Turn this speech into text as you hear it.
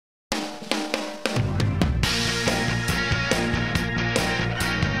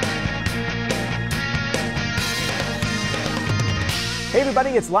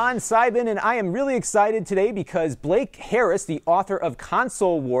everybody, it's Lon.TV, and I am really excited today because Blake Harris, the author of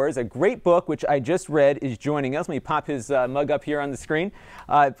Console Wars, a great book which I just read, is joining us. Let me pop his mug up here on the screen.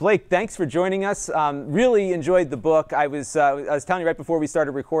 Blake, thanks for joining us. Really enjoyed the book. I was telling you right before we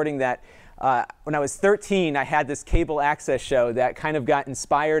started recording that when I was 13, I had this cable access show that kind of got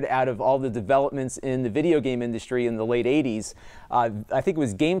inspired out of all the developments in the video game industry in the late 80s. I think it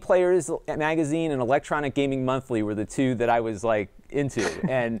was Game Players magazine and Electronic Gaming Monthly were the two that I was like into.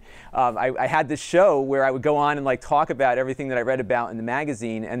 And I had this show where I would go on and like talk about everything that I read about in the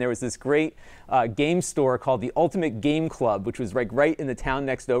magazine. And there was this great game store called the Ultimate Game Club, which was like right in the town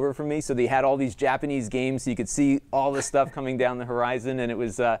next over from me. So they had all these Japanese games, so you could see all the stuff coming down the horizon, and it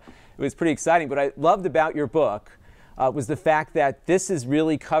was pretty exciting. What I loved about your book was the fact that this is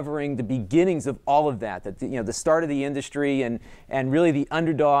really covering the beginnings of all of that, the start of the industry and really the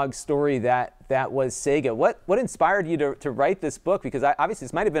underdog story that was Sega. What inspired you to write this book? Because obviously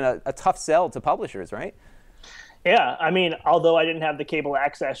this might have been a tough sell to publishers, right? Yeah, I mean, although I didn't have the cable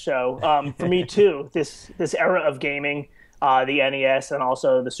access show, for me too, this era of gaming, the NES and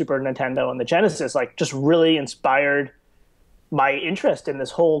also the Super Nintendo and the Genesis, like just really inspired my interest in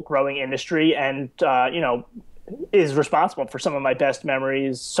this whole growing industry, and is responsible for some of my best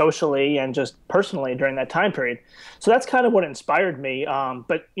memories socially and just personally during that time period. So that's kind of what inspired me.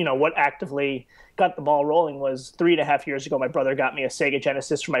 But what actively got the ball rolling was 3.5 years ago, my brother got me a Sega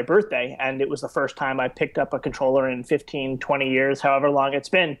Genesis for my birthday, and it was the first time I picked up a controller in 15, 20 years, however long it's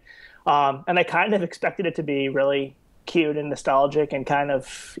been. And I kind of expected it to be really cute and nostalgic and kind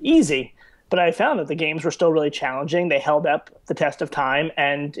of easy. But I found that the games were still really challenging. They held up the test of time,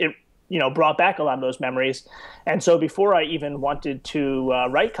 and it brought back a lot of those memories. And so before I even wanted to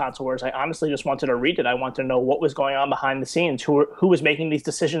write Console Wars, I honestly just wanted to read it. I wanted to know what was going on behind the scenes, who was making these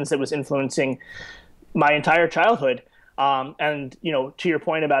decisions that was influencing my entire childhood. And to your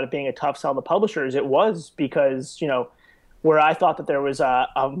point about it being a tough sell to publishers, it was because, where I thought that there was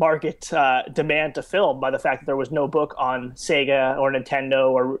a market demand to fill by the fact that there was no book on Sega or Nintendo,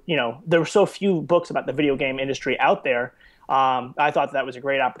 or there were so few books about the video game industry out there. I thought that was a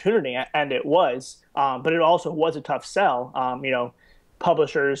great opportunity, and it was. But it also was a tough sell.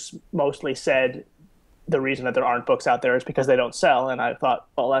 Publishers mostly said the reason that there aren't books out there is because they don't sell, and I thought,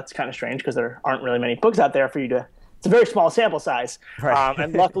 well, that's kind of strange because there aren't really many books out there for you to. It's a very small sample size, right.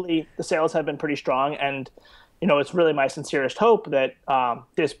 And luckily the sales have been pretty strong, and it's really my sincerest hope that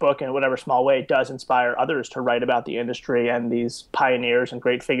this book, in whatever small way, does inspire others to write about the industry and these pioneers and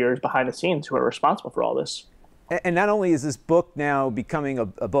great figures behind the scenes who are responsible for all this. And not only is this book now becoming a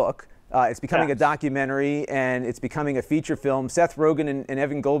book, it's becoming a documentary, and it's becoming a feature film. Seth Rogan and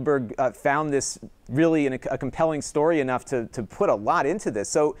Evan Goldberg found this really a compelling story enough to put a lot into this.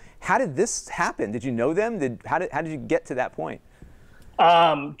 So how did this happen? Did you know them? How did you get to that point?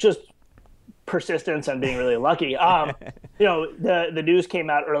 Just persistence and being really lucky. The news came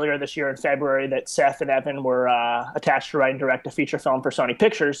out earlier this year in February that Seth and Evan were attached to write and direct a feature film for Sony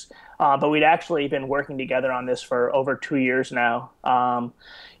Pictures, but we'd actually been working together on this for over 2 years now.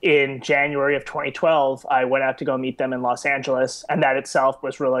 In January of 2012, I went out to go meet them in Los Angeles, and that itself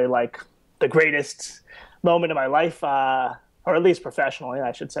was really like the greatest moment of my life, or at least professionally,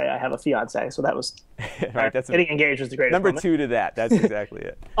 I should say. I have a fiance, so that was right. Getting engaged was the greatest number moment. 2 to that. That's exactly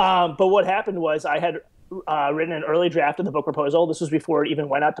it. But what happened was I had written an early draft of the book proposal. This was before it even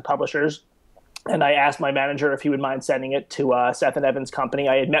went out to publishers, and I asked my manager if he would mind sending it to Seth and Evan's company.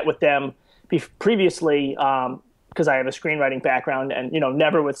 I had met with them previously because I have a screenwriting background, and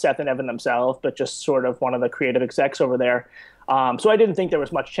never with Seth and Evan themselves, but just sort of one of the creative execs over there. So I didn't think there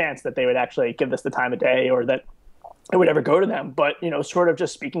was much chance that they would actually give this the time of day, or that it would ever go to them. But sort of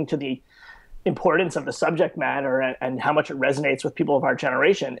just speaking to the importance of the subject matter and how much it resonates with people of our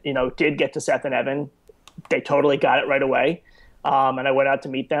generation, did get to Seth and Evan. They totally got it right away. And I went out to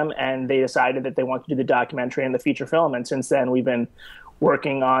meet them, and they decided that they wanted to do the documentary and the feature film. And since then, we've been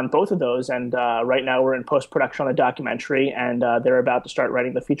working on both of those. And right now we're in post-production on the documentary, and they're about to start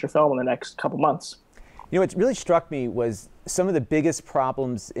writing the feature film in the next couple months. What really struck me was some of the biggest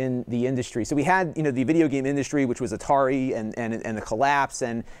problems in the industry. So we had, the video game industry, which was Atari and the collapse,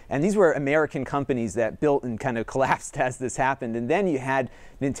 and these were American companies that built and kind of collapsed as this happened. And then you had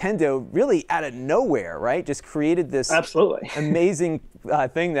Nintendo really out of nowhere, right? Just created this absolutely amazing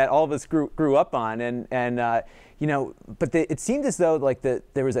thing that all of us grew up on, but it seemed as though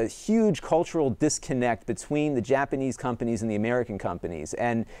there was a huge cultural disconnect between the Japanese companies and the American companies.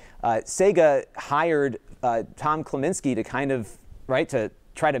 And Sega hired Tom Kleminski to to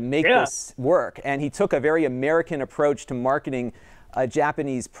try to make this work. And he took a very American approach to marketing a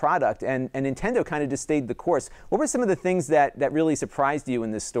Japanese product, and Nintendo kind of just stayed the course. What were some of the things that really surprised you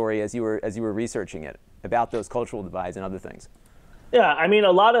in this story as you were researching it about those cultural divides and other things? Yeah, I mean,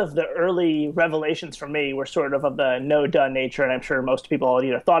 a lot of the early revelations for me were sort of the no-done nature, and I'm sure most people had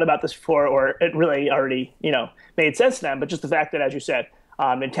either thought about this before or it really already, made sense to them. But just the fact that, as you said,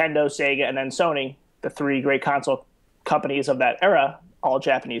 Nintendo, Sega, and then Sony, the three great console companies of that era, all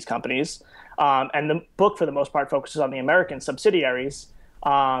Japanese companies, and the book, for the most part, focuses on the American subsidiaries.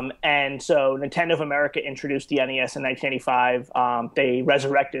 And so Nintendo of America introduced the NES in 1985. They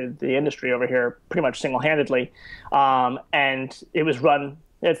resurrected the industry over here pretty much single-handedly. And it was run,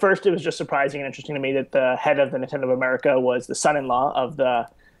 at first it was just surprising and interesting to me that the head of the Nintendo of America was the son-in-law of the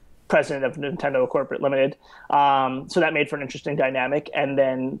president of Nintendo Corporate Limited. So that made for an interesting dynamic. And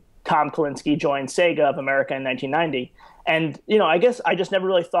then Tom Kalinske joined Sega of America in 1990. And, I guess I just never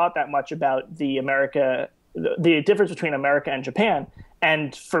really thought that much about the difference between America and Japan.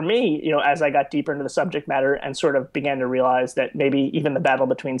 And for me, as I got deeper into the subject matter and sort of began to realize that maybe even the battle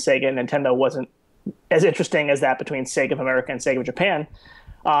between Sega and Nintendo wasn't as interesting as that between Sega of America and Sega of Japan,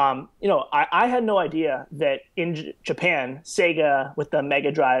 I had no idea that in Japan, Sega with the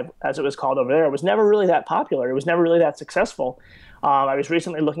Mega Drive, as it was called over there, was never really that popular. It was never really that successful. I was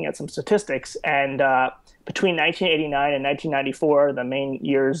recently looking at some statistics, and between 1989 and 1994, the main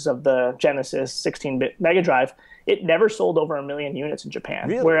years of the Genesis 16-bit Mega Drive, it never sold over 1 million units in Japan.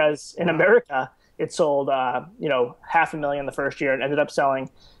 Really? Whereas in America, it sold, 500,000 the first year and ended up selling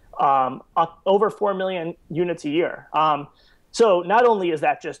over 4 million units a year. So not only is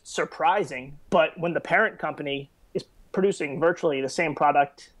that just surprising, but when the parent company is producing virtually the same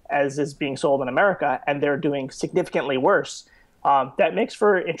product as is being sold in America, and they're doing significantly worse, that makes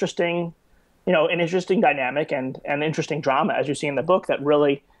for an interesting dynamic and an interesting drama, as you see in the book, that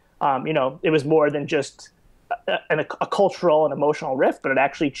really, it was more than just a cultural and emotional rift, but it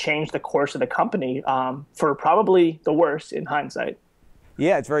actually changed the course of the company for probably the worse in hindsight.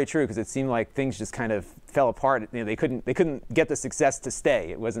 Yeah, it's very true, because it seemed like things just kind of fell apart. They couldn't get the success to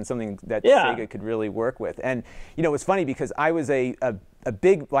stay. It wasn't something that Sega could really work with. And it was funny because I was I had a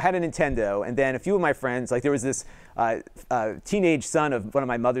Nintendo, and then a few of my friends, like there was this teenage son of one of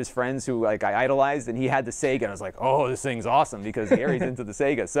my mother's friends who I idolized, and he had the Sega, and I was like, oh, this thing's awesome, because Gary's into the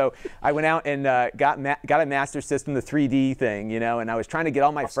Sega. So I went out and got a Master System, the 3D thing, and I was trying to get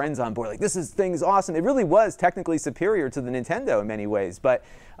all my friends on board, like, this thing's awesome. It really was technically superior to the Nintendo in many ways, but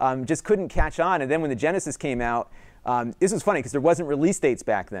just couldn't catch on. And then when the Genesis came out, this was funny because there wasn't release dates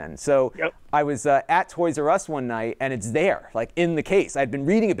back then. So I was at Toys R Us one night, and it's there, like in the case. I'd been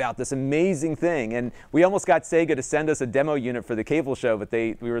reading about this amazing thing, and we almost got Sega to send us a demo unit for the cable show, but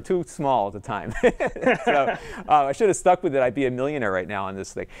we were too small at the time. So I should have stuck with it. I'd be a millionaire right now on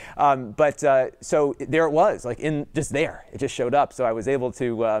this thing. So there it was, like just there. It just showed up. So I was able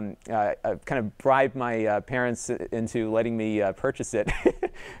to kind of bribe my parents into letting me purchase it.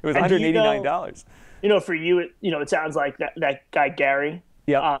 It was $189. For you, it sounds like that guy Gary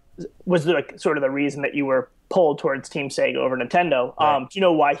was sort of the reason that you were pulled towards Team Sega over Nintendo. Right. Do you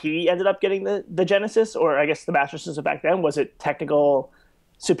know why he ended up getting the Genesis, or I guess the Master System back then? Was it technical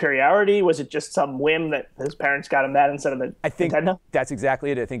superiority? Was it just some whim that his parents got him that instead of the Nintendo? That's exactly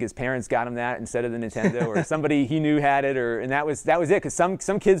it. I think his parents got him that instead of the Nintendo, or somebody he knew had it, and that was it. Because some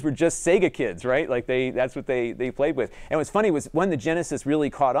kids were just Sega kids, right? Like that's what they played with. And what's funny was when the Genesis really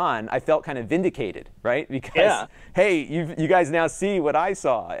caught on, I felt kind of vindicated, right? Because hey, you guys now see what I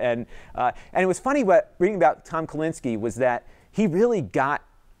saw. And it was funny reading about Tom Kalinske was that he really got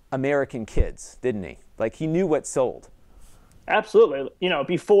American kids, didn't he? Like he knew what sold. Absolutely.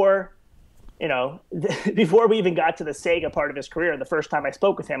 Before we even got to the Sega part of his career, the first time I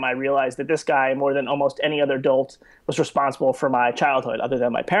spoke with him, I realized that this guy, more than almost any other adult, was responsible for my childhood, other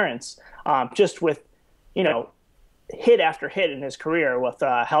than my parents. Just with, hit after hit in his career with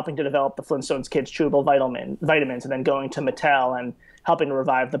helping to develop the Flintstones Kids Chewable Vitamins, and then going to Mattel and helping to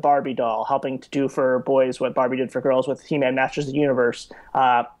revive the Barbie doll, helping to do for boys what Barbie did for girls with He-Man Masters of the Universe,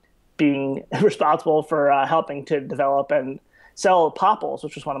 being responsible for helping to develop and sell Popples,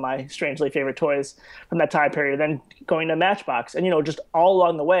 which was one of my strangely favorite toys from that time period, then going to Matchbox, and just all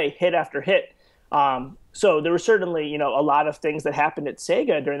along the way, hit after hit. So there were certainly a lot of things that happened at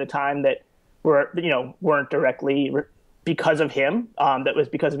Sega during the time that weren't directly because of him. That was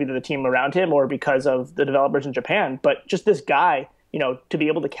because of either the team around him or because of the developers in Japan. But just this guy, to be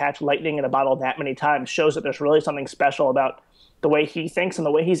able to catch lightning in a bottle that many times shows that there's really something special about the way he thinks and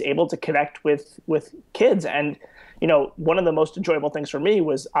the way he's able to connect with kids. And one of the most enjoyable things for me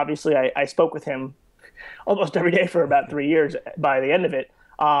was obviously I spoke with him almost every day for about 3 years by the end of it.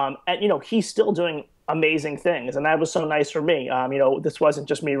 And he's still doing amazing things. And that was so nice for me. This wasn't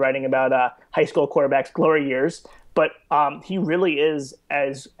just me writing about high school quarterbacks' glory years, but he really is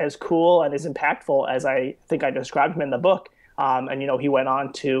as cool and as impactful as I think I described him in the book. He went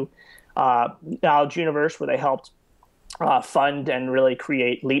on to Knowledge Universe, where they helped fund and really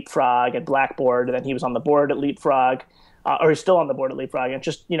create Leapfrog and Blackboard. And then he was on the board at Leapfrog, or he's still on the board at Leapfrog. And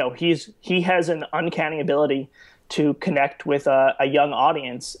just, he has an uncanny ability to connect with a young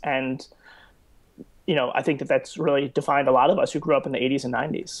audience. And, I think that's really defined a lot of us who grew up in the 80s and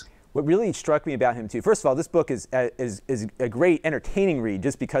 90s. What really struck me about him, too, first of all, this book is a great entertaining read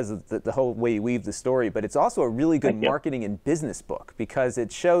just because of the whole way you weave the story, but it's also a really good marketing and business book because it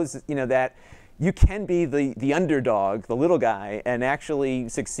shows, that you can be the underdog, the little guy, and actually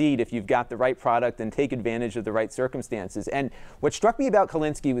succeed if you've got the right product and take advantage of the right circumstances. And what struck me about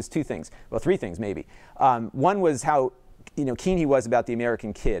Kalinske was two things, well, three things maybe. One was how keen he was about the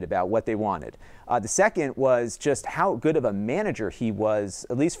American kid, about what they wanted. The second was just how good of a manager he was,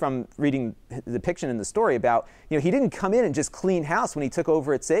 at least from reading the depiction in the story about, he didn't come in and just clean house when he took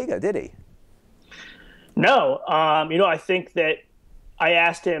over at Sega, did he? No. I think that I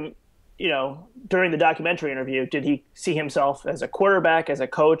asked him, during the documentary interview, did he see himself as a quarterback, as a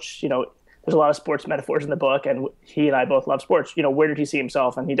coach? There's a lot of sports metaphors in the book, and he and I both love sports. Where did he see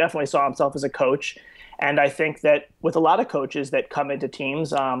himself? And he definitely saw himself as a coach. And I think that with a lot of coaches that come into teams,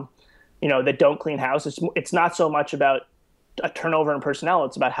 that don't clean house, it's not so much about a turnover in personnel.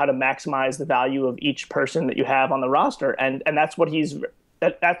 It's about how to maximize the value of each person that you have on the roster. And that's what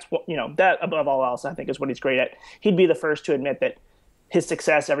that's what, that above all else, I think is what he's great at. He'd be the first to admit that his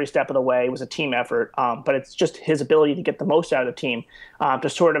success every step of the way was a team effort. But it's just his ability to get the most out of the team, to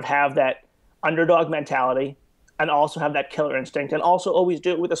sort of have that underdog mentality, and also have that killer instinct, and also always do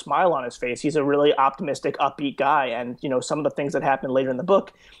it with a smile on his face. He's a really optimistic, upbeat guy, and some of the things that happened later in the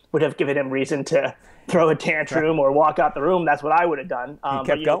book would have given him reason to throw a tantrum or walk out the room. That's what I would have done. He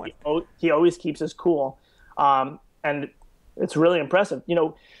kept going. He always keeps his cool, and it's really impressive.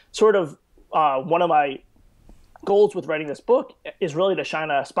 Sort of one of my goals with writing this book is really to shine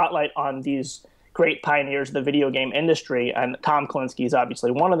a spotlight on these great pioneers of the video game industry, and Tom Kalinske is obviously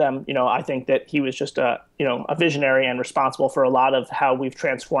one of them. I think that he was just a visionary and responsible for a lot of how we've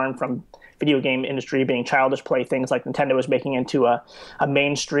transformed from video game industry being childish playthings like Nintendo was making into a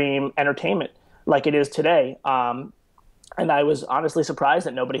mainstream entertainment like it is today. And I was honestly surprised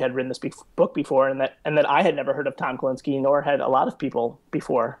that nobody had written this book before, and that I had never heard of Tom Kalinske, nor had a lot of people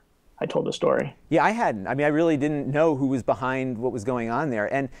before I told the story. Yeah, I hadn't. I mean, I really didn't know who was behind what was going on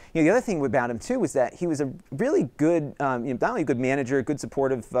there. And the other thing about him too was that he was a really good, not only a good manager, good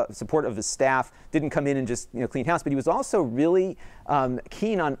support of his staff. Didn't come in and just clean house, but he was also really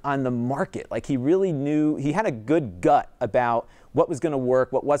keen on the market. Like he really knew, he had a good gut about what was going to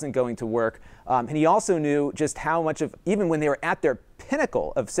work, what wasn't going to work, and he also knew just how much of, even when they were at their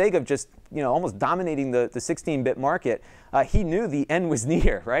pinnacle of Sega, just almost dominating the 16-bit market, he knew the end was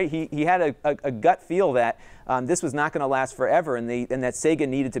near, right? He had a gut feel that this was not going to last forever, and that Sega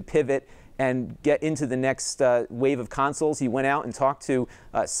needed to pivot and get into the next wave of consoles. He went out and talked to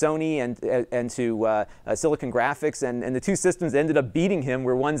Sony and to Silicon Graphics, and the two systems that ended up beating him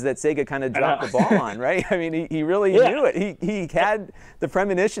were ones that Sega kind of dropped the ball on, right? I mean, he really knew it. He had the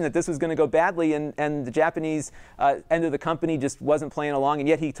premonition that this was going to go badly, and the Japanese end of the company just wasn't playing along, and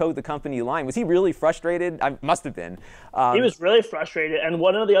yet he towed the company line. Was he really frustrated? I must have been. He was really frustrated, and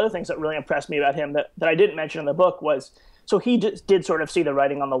one of the other things that really impressed me about him that I didn't mention in the book was, so he did sort of see the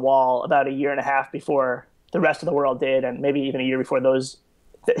writing on the wall about a year and a half before the rest of the world did, and maybe even a year before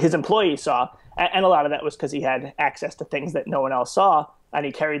his employees saw. And a lot of that was because he had access to things that no one else saw, and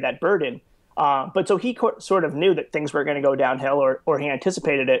he carried that burden. But so he sort of knew that things were going to go downhill, or he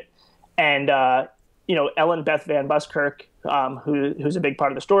anticipated it. And Ellen Beth Van Buskirk, who's a big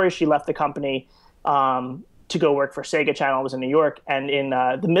part of the story, she left the company to go work for Sega Channel. Was in New York, and in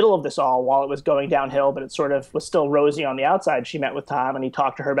the middle of this all, while it was going downhill, but it sort of was still rosy on the outside, she met with Tom, and he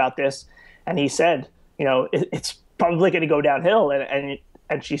talked to her about this, and he said, it's probably going to go downhill, and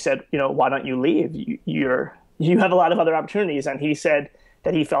she said, why don't you leave? You have a lot of other opportunities, and he said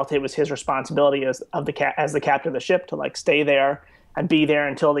that he felt it was his responsibility as the captain of the ship to stay there and be there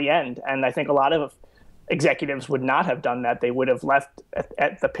until the end. And I think a lot of executives would not have done that. They would have left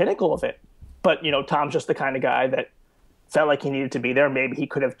at the pinnacle of it. But, Tom's just the kind of guy that felt like he needed to be there. Maybe he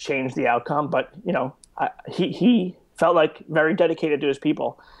could have changed the outcome, but, he felt like very dedicated to his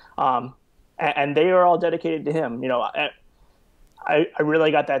people. And they are all dedicated to him. I really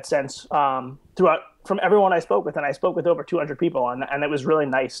got that sense from everyone I spoke with, and I spoke with over 200 people, and it was really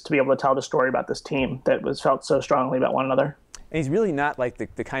nice to be able to tell the story about this team that felt so strongly about one another. And he's really not like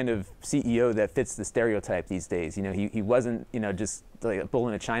the kind of CEO that fits the stereotype these days. You know, he wasn't, you know, just like a bull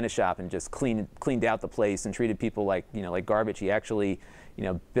in a china shop and just cleaned out the place and treated people like, you know, like garbage. He actually, you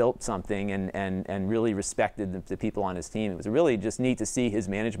know, built something and really respected the people on his team. It was really just neat to see his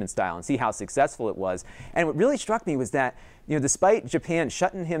management style and see how successful it was. And what really struck me was that, you know, despite Japan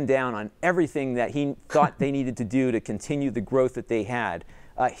shutting him down on everything that he thought they needed to do to continue the growth that they had,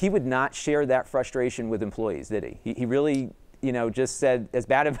 he would not share that frustration with employees, did he? He really, you know, just said, as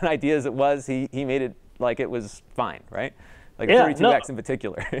bad of an idea as it was, he made it like it was fine, right? Like 32X in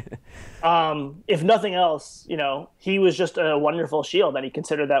particular. If nothing else, you know, he was just a wonderful shield, and he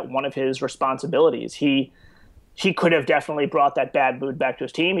considered that one of his responsibilities. He could have definitely brought that bad mood back to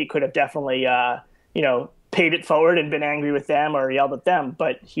his team. He could have definitely, you know, paid it forward and been angry with them or yelled at them.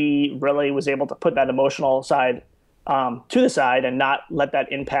 But he really was able to put that emotional side to the side and not let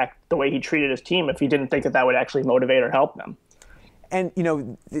that impact the way he treated his team if he didn't think that that would actually motivate or help them. And, you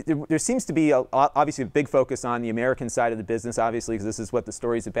know, there seems to be obviously a big focus on the American side of the business, obviously, because this is what the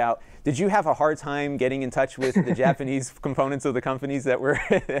story's about. Did you have a hard time getting in touch with the Japanese components of the companies that were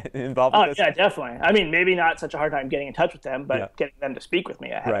involved with this? Yeah, definitely. I mean, maybe not such a hard time getting in touch with them, but getting them to speak with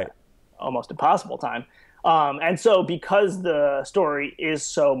me, I had an almost impossible time. And so because the story is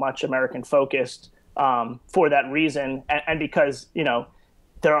so much American-focused for that reason, and because, you know,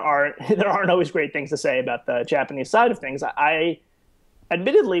 there aren't always great things to say about the Japanese side of things, I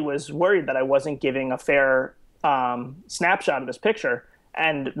admittedly was worried that I wasn't giving a fair snapshot of this picture,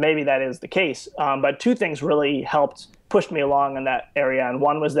 and maybe that is the case. But two things really helped push me along in that area, and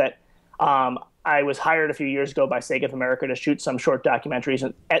one was that I was hired a few years ago by Sega of America to shoot some short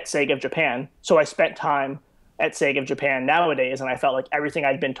documentaries at Sega of Japan, so I spent time at Sega of Japan nowadays, and I felt like everything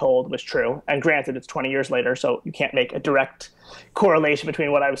I'd been told was true. And granted, it's 20 years later, so you can't make a direct correlation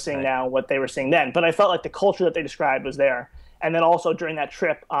between what I was seeing now and what they were seeing then. But I felt like the culture that they described was there. And then also during that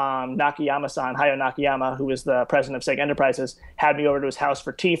trip, Nakayama-san, Hayao Nakayama, who was the president of Sega Enterprises, had me over to his house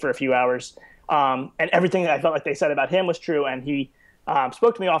for tea for a few hours. And everything that I felt like they said about him was true. And he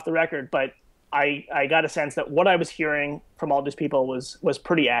spoke to me off the record, but I got a sense that what I was hearing from all these people was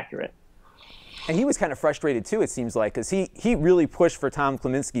pretty accurate. And he was kind of frustrated too, it seems like, because he really pushed for Tom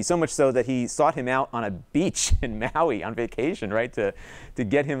Kleminski, so much so that he sought him out on a beach in Maui on vacation, right, to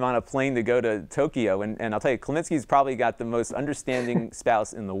get him on a plane to go to Tokyo. And I'll tell you, Kleminski's probably got the most understanding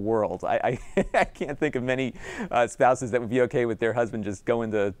spouse in the world. I can't think of many spouses that would be okay with their husband just going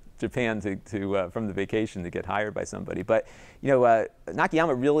to Japan from the vacation to get hired by somebody. But you know,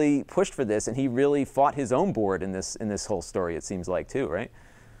 Nakayama really pushed for this, and he really fought his own board in this whole story, it seems like, too, right?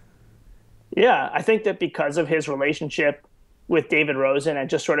 Yeah, I think that because of his relationship with David Rosen and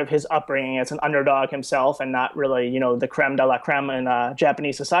just sort of his upbringing as an underdog himself and not really, you know, the creme de la creme in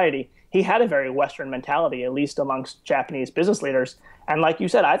Japanese society, he had a very Western mentality, at least amongst Japanese business leaders. And like you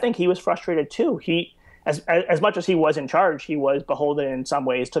said, I think he was frustrated too. He, as much as he was in charge, he was beholden in some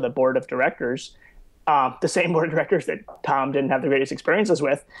ways to the board of directors, the same board of directors that Tom didn't have the greatest experiences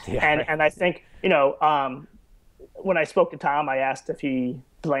with. Yeah, and I think, you know, when I spoke to Tom, I asked if he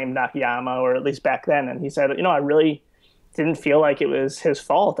blamed Nakayama, or at least back then, and he said, you know, I really didn't feel like it was his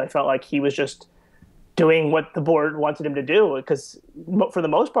fault. I felt like he was just doing what the board wanted him to do, because for the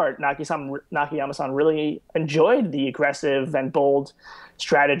most part, Nakayama-san really enjoyed the aggressive and bold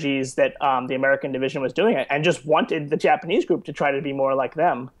strategies that the American division was doing, and just wanted the Japanese group to try to be more like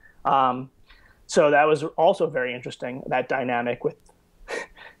them. So that was also very interesting, that dynamic with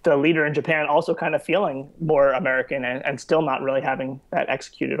the leader in Japan also kind of feeling more American and still not really having that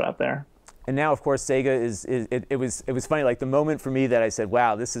executed out there. And now, of course, Sega it was funny, like the moment for me that I said,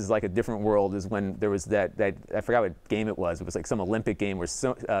 wow, this is like a different world, is when there was that I forgot what game it was. It was like some Olympic game where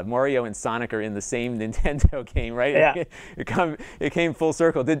Mario and Sonic are in the same Nintendo game, right? Yeah. It came full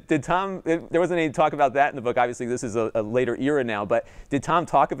circle. Did Tom, there wasn't any talk about that in the book. Obviously, this is a later era now, but did Tom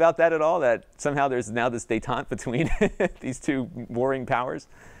talk about that at all, that somehow there's now this détente between these two warring powers?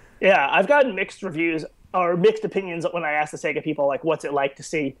 Yeah, I've gotten mixed reviews or mixed opinions when I ask the Sega people, like, what's it like to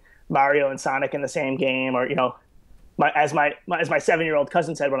see Mario and Sonic in the same game? Or, you know, as my 7-year-old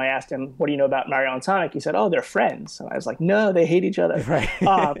cousin said when I asked him, what do you know about Mario and Sonic? He said, oh, they're friends. And I was like, no, they hate each other.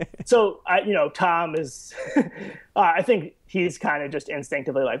 Right. So, you know, Tom is, I think he's kind of just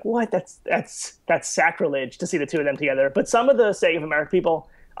instinctively like, what? That's sacrilege to see the two of them together. But some of the Sega of America people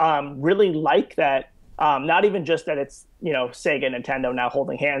really like that. Not even just that it's, you know, Sega and Nintendo now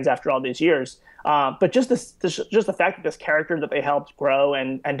holding hands after all these years, but just the fact that this character that they helped grow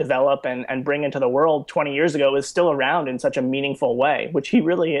and develop and bring into the world 20 years ago is still around in such a meaningful way, which he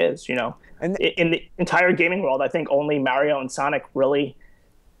really is, you know. And in the entire gaming world, I think only Mario and Sonic really,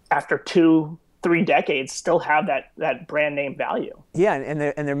 after two 3 decades still have that brand name value. Yeah, and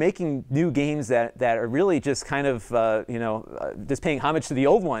they're making new games that are really just kind of just paying homage to the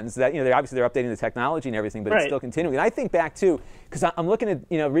old ones. That they're updating the technology and everything, but it's still continuing. And I think back too, because I'm looking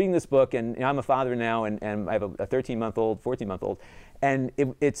at reading this book, and I'm a father now, and I have a 13-month-old, 14-month-old, and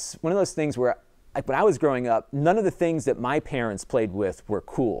it's one of those things where, like, when I was growing up, none of the things that my parents played with were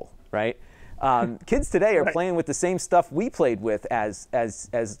cool, right? Kids today are playing with the same stuff we played with as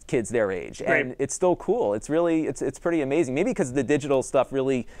kids their age, and it's still cool. It's really it's pretty amazing. Maybe because the digital stuff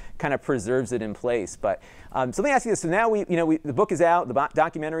really kind of preserves it in place. But so let me ask you this: so now the book is out, the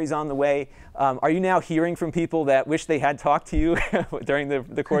documentary's on the way. Are you now hearing from people that wish they had talked to you during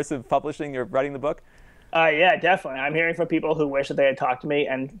the course of publishing or writing the book? Yeah, definitely. I'm hearing from people who wish that they had talked to me,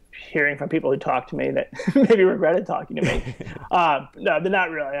 and hearing from people who talked to me that maybe regretted talking to me. No, they're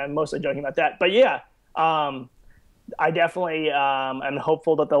not really. I'm mostly joking about that. But yeah, I definitely am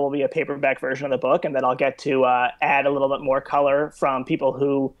hopeful that there will be a paperback version of the book, and that I'll get to add a little bit more color from people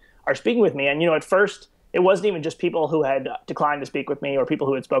who are speaking with me. And at first, it wasn't even just people who had declined to speak with me, or people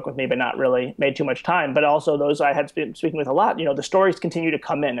who had spoken with me but not really made too much time, but also those I had been speaking with a lot. The stories continue to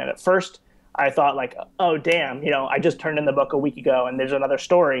come in, and at first, I thought, like, oh, damn, I just turned in the book a week ago and there's another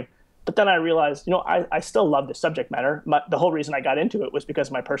story. But then I realized, I still love the subject matter. The whole reason I got into it was because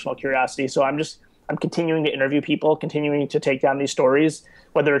of my personal curiosity. So I'm continuing to interview people, continuing to take down these stories,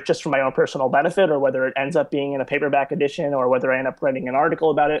 whether it's just for my own personal benefit or whether it ends up being in a paperback edition or whether I end up writing an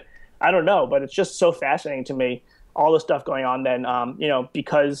article about it. I don't know, but it's just so fascinating to me, all the stuff going on then,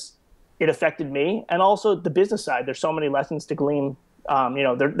 because it affected me. And also the business side, there's so many lessons to glean.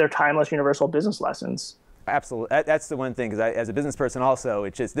 They're timeless, universal business lessons. Absolutely, that's the one thing. Because as a business person, also,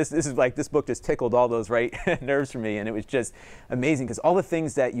 it's just this is like this book just tickled all those nerves for me, and it was just amazing because all the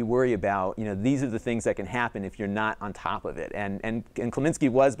things that you worry about, these are the things that can happen if you're not on top of it. And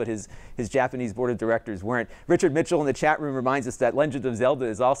Kleminski was, but his Japanese board of directors weren't. Richard Mitchell in the chat room reminds us that Legend of Zelda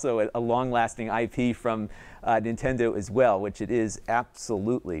is also a long-lasting IP from Nintendo as well, which it is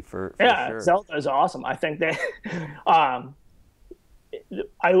absolutely for sure. Zelda is awesome. I think that.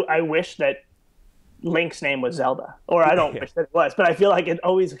 I wish that Link's name was Zelda, or I don't wish that it was, but I feel like it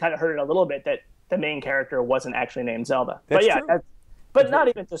always kind of hurt it a little bit that the main character wasn't actually named Zelda. That's but yeah, true. But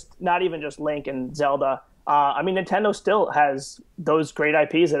not even just Link and Zelda. I mean, Nintendo still has those great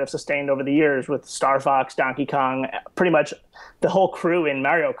IPs that have sustained over the years with Star Fox, Donkey Kong, pretty much the whole crew in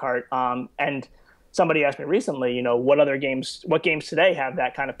Mario Kart. And somebody asked me recently, what games today have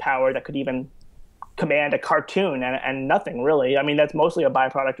that kind of power that could even command a cartoon, and nothing really. I mean, that's mostly a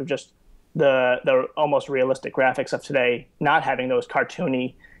byproduct of just the almost realistic graphics of today, not having those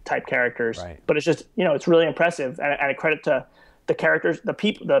cartoony type characters. Right. But it's just, it's really impressive, and a credit to the characters, the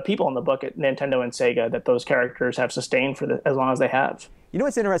people in the book at Nintendo and Sega, that those characters have sustained for as long as they have.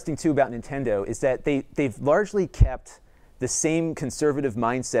 What's interesting too about Nintendo is that they've largely kept the same conservative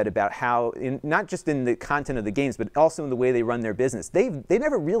mindset about how, not just in the content of the games, but also in the way they run their business. They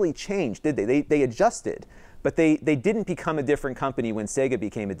never really changed, did they? They adjusted, but they didn't become a different company when Sega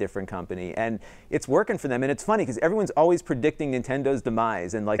became a different company, and it's working for them. And it's funny because everyone's always predicting Nintendo's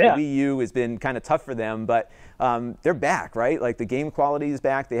demise, and the Wii U has been kind of tough for them, but they're back, right? Like the game quality is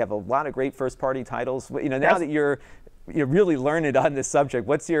back. They have a lot of great first-party titles. Now that you're really learned on this subject,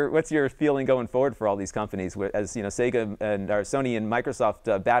 what's your feeling going forward for all these companies? As Sega and Sony and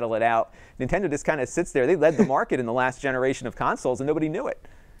Microsoft battle it out, Nintendo just kind of sits there. They led the market in the last generation of consoles, and nobody knew it.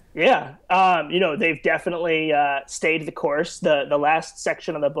 Yeah, they've definitely stayed the course. The last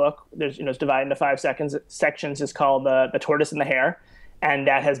section of the book, it's divided into 5 sections, is called the Tortoise and the Hare, and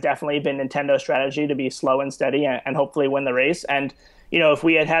that has definitely been Nintendo's strategy to be slow and steady and hopefully win the race. And if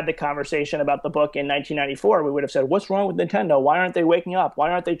we had the conversation about the book in 1994, we would have said, what's wrong with Nintendo? Why aren't they waking up?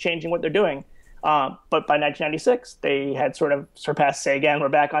 Why aren't they changing what they're doing? But by 1996, they had sort of surpassed Sega and were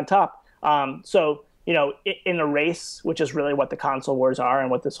back on top. So, in a race, which is really what the console wars are and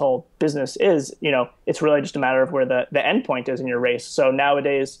what this whole business is, it's really just a matter of where the end point is in your race. So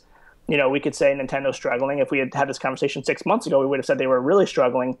nowadays, we could say Nintendo's struggling. If we had had this conversation 6 months ago, we would have said they were really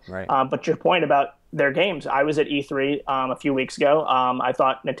struggling. Right. But your point about their games, I was at E3 a few weeks ago. I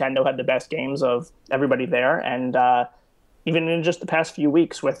thought Nintendo had the best games of everybody there. And even in just the past few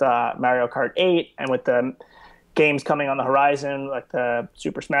weeks with Mario Kart 8 and with the games coming on the horizon, like the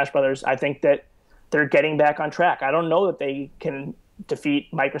Super Smash Brothers, I think that they're getting back on track. I don't know that they can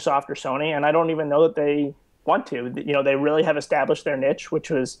defeat Microsoft or Sony, and I don't even know that they want to. They really have established their niche, which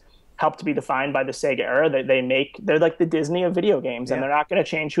was helped to be defined by the Sega era. They're like the Disney of video games, and they're not going to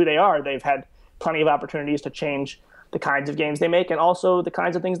change who they are. They've had plenty of opportunities to change the kinds of games they make and also the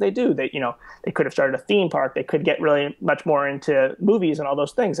kinds of things they do. They, you know, they could have started a theme park. They could get really much more into movies and all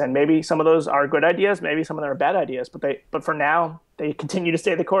those things. And maybe some of those are good ideas. Maybe some of them are bad ideas. But for now, they continue to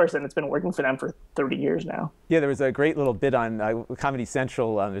stay the course, and it's been working for them for 30 years now. Yeah, there was a great little bit on Comedy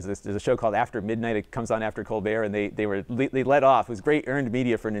Central. There's a show called After Midnight. It comes on after Colbert, and they led off. It was great earned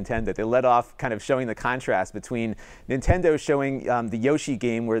media for Nintendo. They led off kind of showing the contrast between Nintendo showing the Yoshi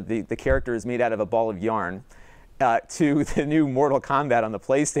game where the character is made out of a ball of yarn, to the new Mortal Kombat on the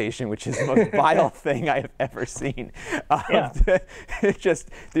PlayStation, which is the most vile thing I have ever seen. It just,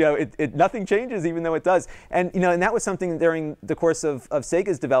 you know, nothing changes even though it does. And, you know, and that was something during the course of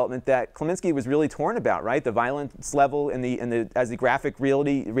Sega's development that Klemensky was really torn about, right? The violence level and as the graphic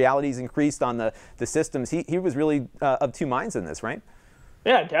realities increased on the systems, he was really of two minds in this, right?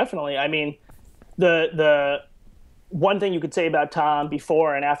 Yeah, definitely. I mean, the one thing you could say about Tom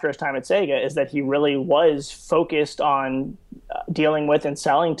before and after his time at Sega is that he really was focused on dealing with and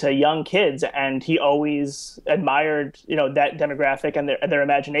selling to young kids, and he always admired, you know, that demographic and their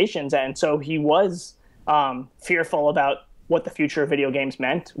imaginations, and so he was fearful about what the future of video games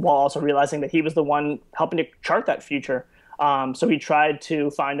meant, while also realizing that he was the one helping to chart that future. So he tried to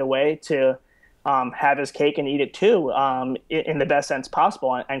find a way to have his cake and eat it too, in the best sense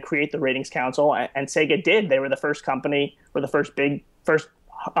possible, and create the Ratings Council. And Sega did. They were the first company, or the first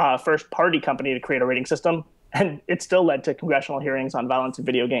party company to create a rating system, and it still led to congressional hearings on violence in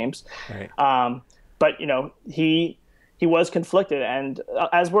video games. Right. But you know, he was conflicted, and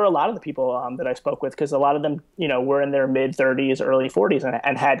as were a lot of the people that I spoke with, because a lot of them, you know, were in their mid-30s, early 40s,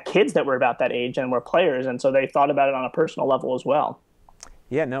 and had kids that were about that age and were players, and so they thought about it on a personal level as well.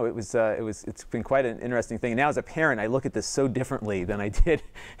 Yeah, no, it's been quite an interesting thing. Now as a parent, I look at this so differently than I did.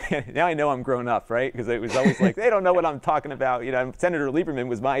 Now I know I'm grown up, right? Because it was always like, they don't know what I'm talking about. You know, Senator Lieberman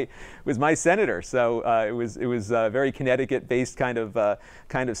was my senator, so it was a very Connecticut-based kind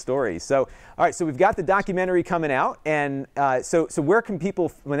of story. So, all right, so we've got the documentary coming out, and so where can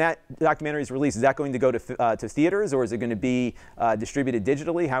people, when that documentary is released, is that going to go to theaters, or is it going to be distributed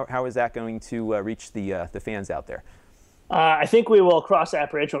digitally? How is that going to reach the fans out there? I think we will cross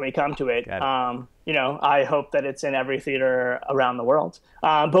that bridge when we come to it. You know, I hope that it's in every theater around the world,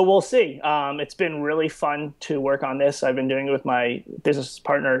 but we'll see. It's been really fun to work on this. I've been doing it with my business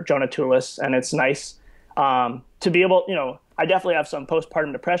partner, Jonah Tulis, and it's nice to be able, you know, I definitely have some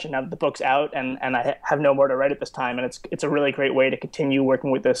postpartum depression now that the book's out, and I have no more to write at this time, and it's a really great way to continue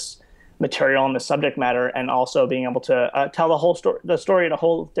working with this material and the subject matter, and also being able to tell the story in a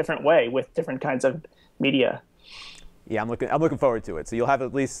whole different way with different kinds of media. Yeah, I'm looking forward to it. So you'll have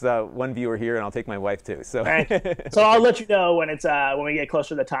at least one viewer here, and I'll take my wife too. So, so I'll let you know when it's when we get closer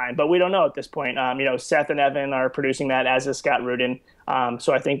to the time. But we don't know at this point. You know, Seth and Evan are producing that, as is Scott Rudin.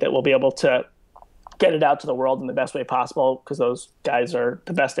 So I think that we'll be able to get it out to the world in the best way possible, because those guys are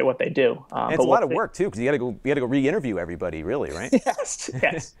the best at what they do. And it's a lot of work too, because you got to go re-interview everybody, really, right? Yes.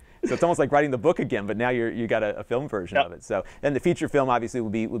 Yes. So it's almost like writing the book again, but now you got a film version of it. So then the feature film obviously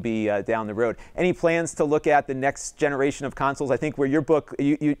will be down the road. Any plans to look at the next generation of consoles? I think where your book,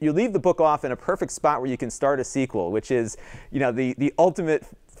 you leave the book off in a perfect spot where you can start a sequel, which is, you know, the ultimate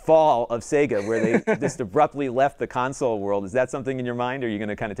fall of Sega, where they just abruptly left the console world. Is that something in your mind, or are you going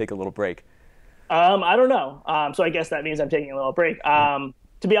to kind of take a little break? I don't know. So I guess that means I'm taking a little break.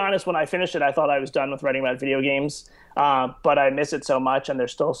 To be honest, when I finished it, I thought I was done with writing about video games, but I miss it so much, and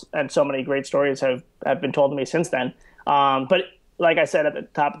there's still so many great stories have been told to me since then. But like I said at the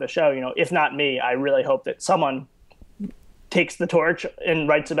top of the show, you know, if not me, I really hope that someone takes the torch and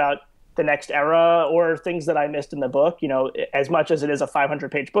writes about the next era or things that I missed in the book. You know, as much as it is a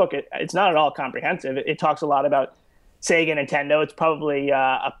 500-page book, it's not at all comprehensive. It talks a lot about Sega and Nintendo. It's probably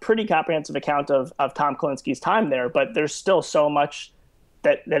a pretty comprehensive account of Tom Klemensky's time there, but there's still so much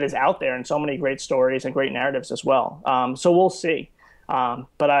that is out there, and so many great stories and great narratives as well. So we'll see.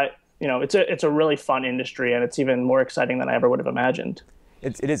 But you know, it's a really fun industry, and it's even more exciting than I ever would have imagined.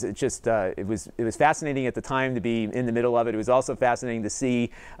 It is. It's just it was fascinating at the time to be in the middle of it. It was also fascinating to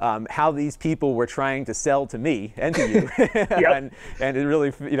see how these people were trying to sell to me and to you, and to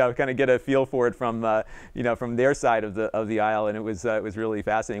really, you know, kind of get a feel for it from you know, from their side of the aisle. And it was really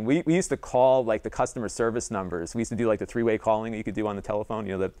fascinating. We used to call like the customer service numbers. We used to do like the three-way calling that you could do on the telephone,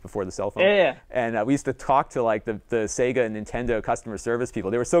 you know, before the cell phone. Yeah. And we used to talk to like the Sega and Nintendo customer service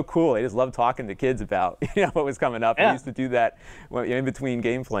people. They were so cool. They just loved talking to kids about, you know, what was coming up. Yeah. We used to do that in between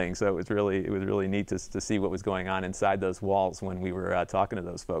between game playing. So it was really neat to see what was going on inside those walls when we were talking to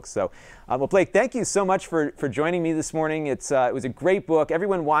those folks. So, well, Blake, thank you so much for joining me this morning. It was a great book.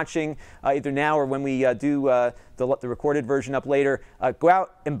 Everyone watching, either now or when we do the recorded version up later, go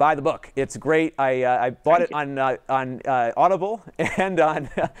out and buy the book. It's great. I bought it on Audible and on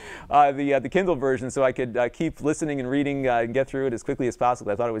the Kindle version, so I could keep listening and reading and get through it as quickly as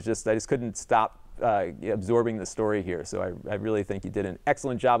possible. I thought it was I just couldn't stop absorbing the story here. So I really think you did an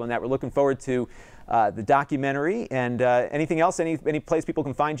excellent job on that. We're looking forward to the documentary. And anything else? Any place people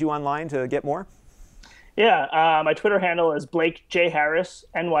can find you online to get more? Yeah, my Twitter handle is Blake J. Harris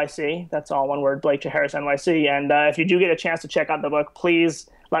NYC. That's all one word, Blake J. Harris NYC. And if you do get a chance to check out the book, please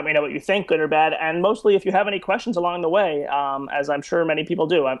let me know what you think, good or bad. And mostly, if you have any questions along the way, as I'm sure many people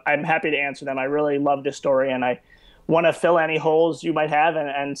do, I'm happy to answer them. I really love this story, and I want to fill any holes you might have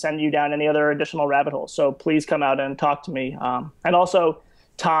and send you down any other additional rabbit holes. So please come out and talk to me. And also,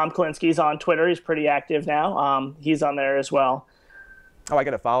 Tom Kalinski's on Twitter. He's pretty active now. He's on there as well. Oh, I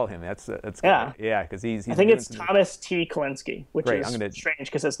got to follow him. That's yeah, great. Yeah, because he's I think it's Thomas T. Kalinski, which great. is strange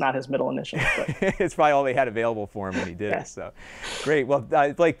because it's not his middle initial. But it's probably all they had available for him when he did it. So great. Well,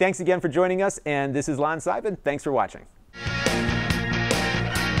 Blake, thanks again for joining us. And this is Lon.TV. Thanks for watching.